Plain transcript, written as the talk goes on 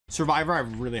Survivor, I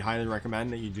really highly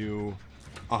recommend that you do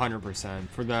 100%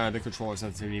 for the controller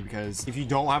sensitivity, because if you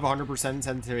don't have 100%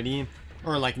 sensitivity,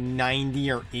 or like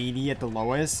 90 or 80 at the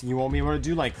lowest, you won't be able to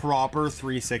do like proper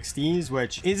 360s,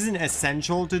 which isn't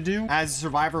essential to do as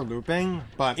Survivor looping,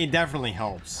 but it definitely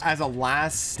helps as a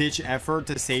last ditch effort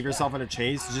to save yourself in a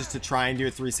chase, just to try and do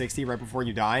a 360 right before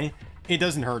you die. It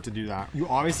doesn't hurt to do that. You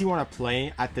obviously want to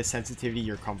play at the sensitivity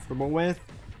you're comfortable with,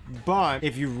 but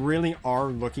if you really are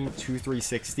looking to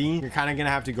 360, you're kind of gonna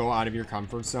have to go out of your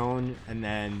comfort zone and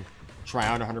then try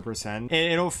out 100%.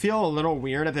 It'll feel a little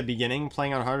weird at the beginning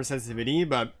playing on 100 sensitivity,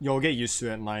 but you'll get used to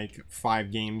it in like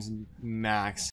 5 games max.